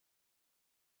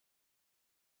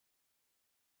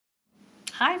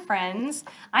Hi friends,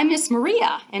 I'm Miss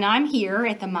Maria and I'm here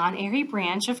at the Mount Airy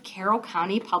branch of Carroll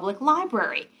County Public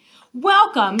Library.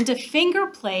 Welcome to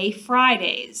Fingerplay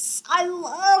Fridays. I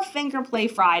love Fingerplay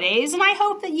Fridays and I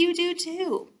hope that you do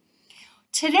too.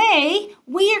 Today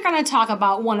we are going to talk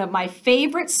about one of my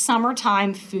favorite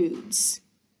summertime foods.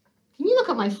 Can you look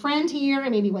at my friend here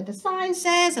and maybe what the sign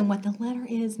says and what the letter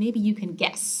is? Maybe you can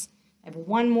guess. I have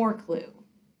one more clue.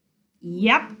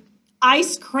 Yep,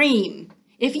 ice cream.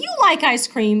 If you like ice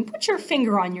cream, put your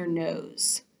finger on your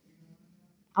nose.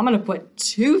 I'm going to put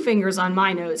 2 fingers on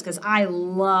my nose because I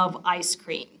love ice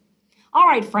cream. All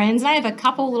right, friends, I have a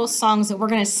couple little songs that we're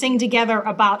going to sing together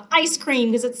about ice cream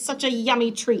because it's such a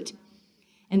yummy treat.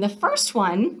 And the first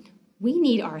one, we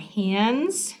need our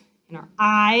hands and our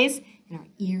eyes and our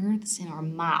ears and our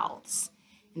mouths.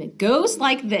 And it goes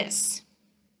like this.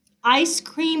 Ice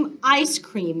cream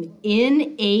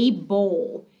in a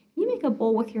bowl. Can you make a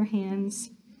bowl with your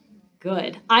hands?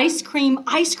 Good. Ice cream,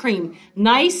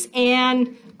 nice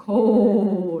and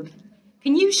cold.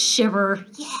 Can you shiver?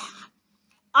 Yeah.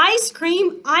 Ice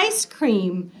cream,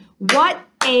 what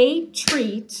a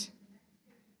treat.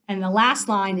 And the last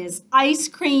line is ice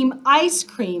cream,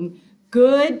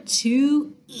 good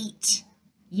to eat.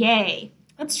 Yay.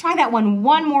 Let's try that one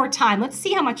more time. Let's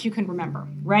see how much you can remember.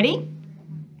 Ready?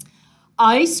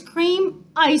 Ice cream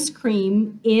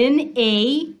in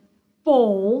a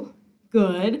bowl,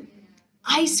 good.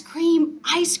 Ice cream,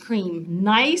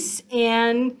 nice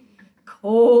and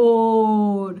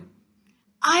cold.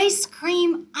 Ice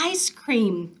cream,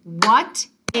 what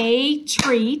a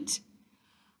treat.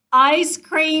 Ice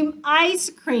cream,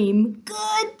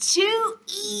 good to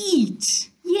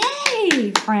eat.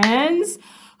 Yay, friends.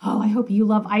 Oh, I hope you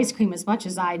love ice cream as much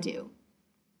as I do.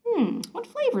 What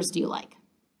flavors do you like?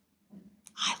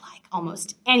 I like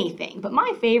almost anything, but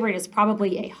my favorite is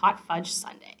probably a hot fudge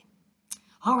sundae.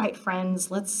 All right,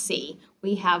 friends, let's see.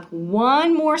 We have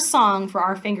one more song for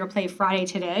our Fingerplay Friday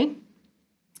today.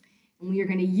 And we are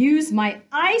going to use my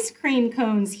ice cream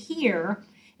cones here,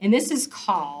 and this is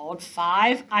called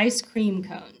 5 ice cream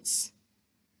cones.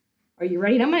 Are you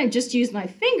ready? And I'm going to just use my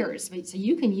fingers, so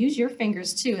you can use your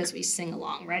fingers too as we sing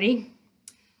along. Ready?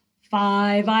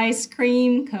 5 ice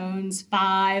cream cones,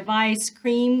 5 ice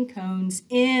cream cones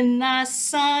in the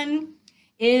sun,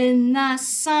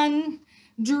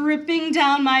 dripping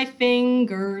down my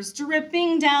fingers,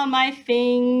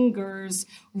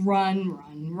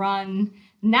 run.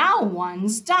 Now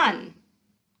one's done.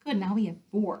 Good, now we have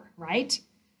 4, right?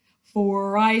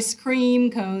 4 ice cream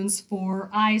cones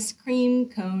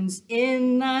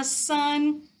in the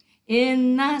sun,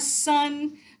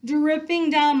 dripping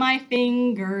down my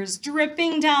fingers,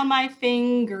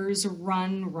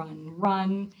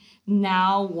 run.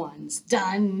 Now one's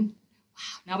done.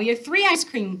 Wow, now we have 3 ice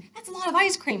cream. That's a lot of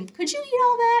ice cream. Could you eat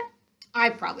all that? I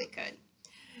probably could.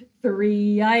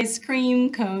 3 ice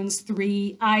cream cones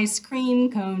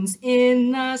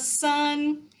in the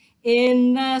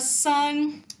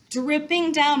sun,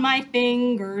 dripping down my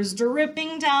fingers,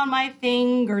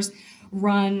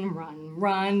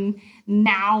 run.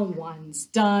 Now one's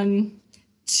done.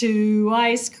 2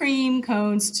 ice cream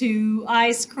cones in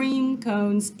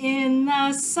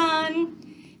the sun,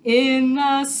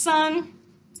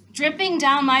 dripping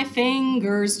down my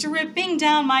fingers,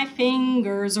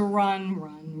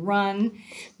 run.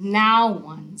 Now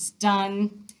one's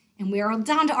done. And we are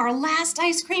down to our last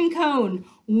ice cream cone.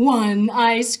 1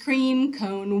 ice cream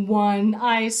cone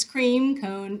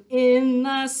in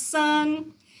the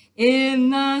sun,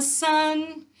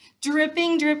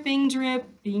 dripping down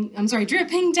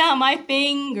my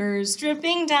fingers,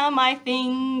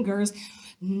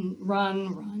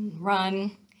 run.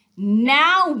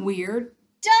 Now we're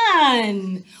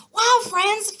done. Wow,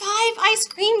 friends, 5 ice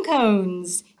cream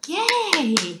cones.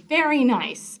 Yay, very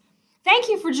nice. Thank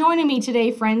you for joining me today,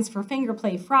 friends, for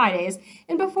Fingerplay Fridays.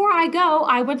 And before I go,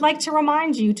 I would like to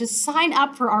remind you to sign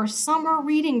up for our summer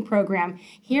reading program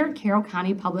here at Carroll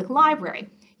County Public Library.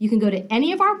 You can go to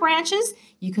any of our branches,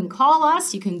 you can call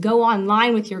us, you can go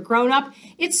online with your grown-up.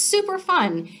 It's super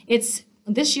fun.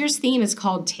 This year's theme is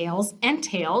called Tales and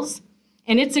Tales.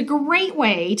 And it's a great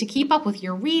way to keep up with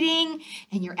your reading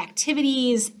and your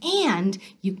activities, and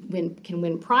you can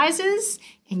win prizes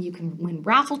and you can win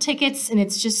raffle tickets, and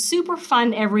it's just super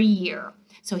fun every year.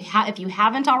 So if you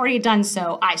haven't already done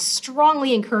so, I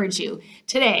strongly encourage you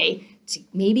today to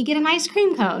maybe get an ice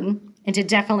cream cone and to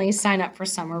definitely sign up for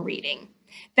summer reading.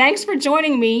 Thanks for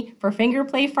joining me for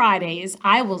Fingerplay Fridays.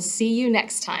 I will see you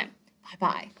next time.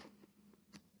 Bye-bye.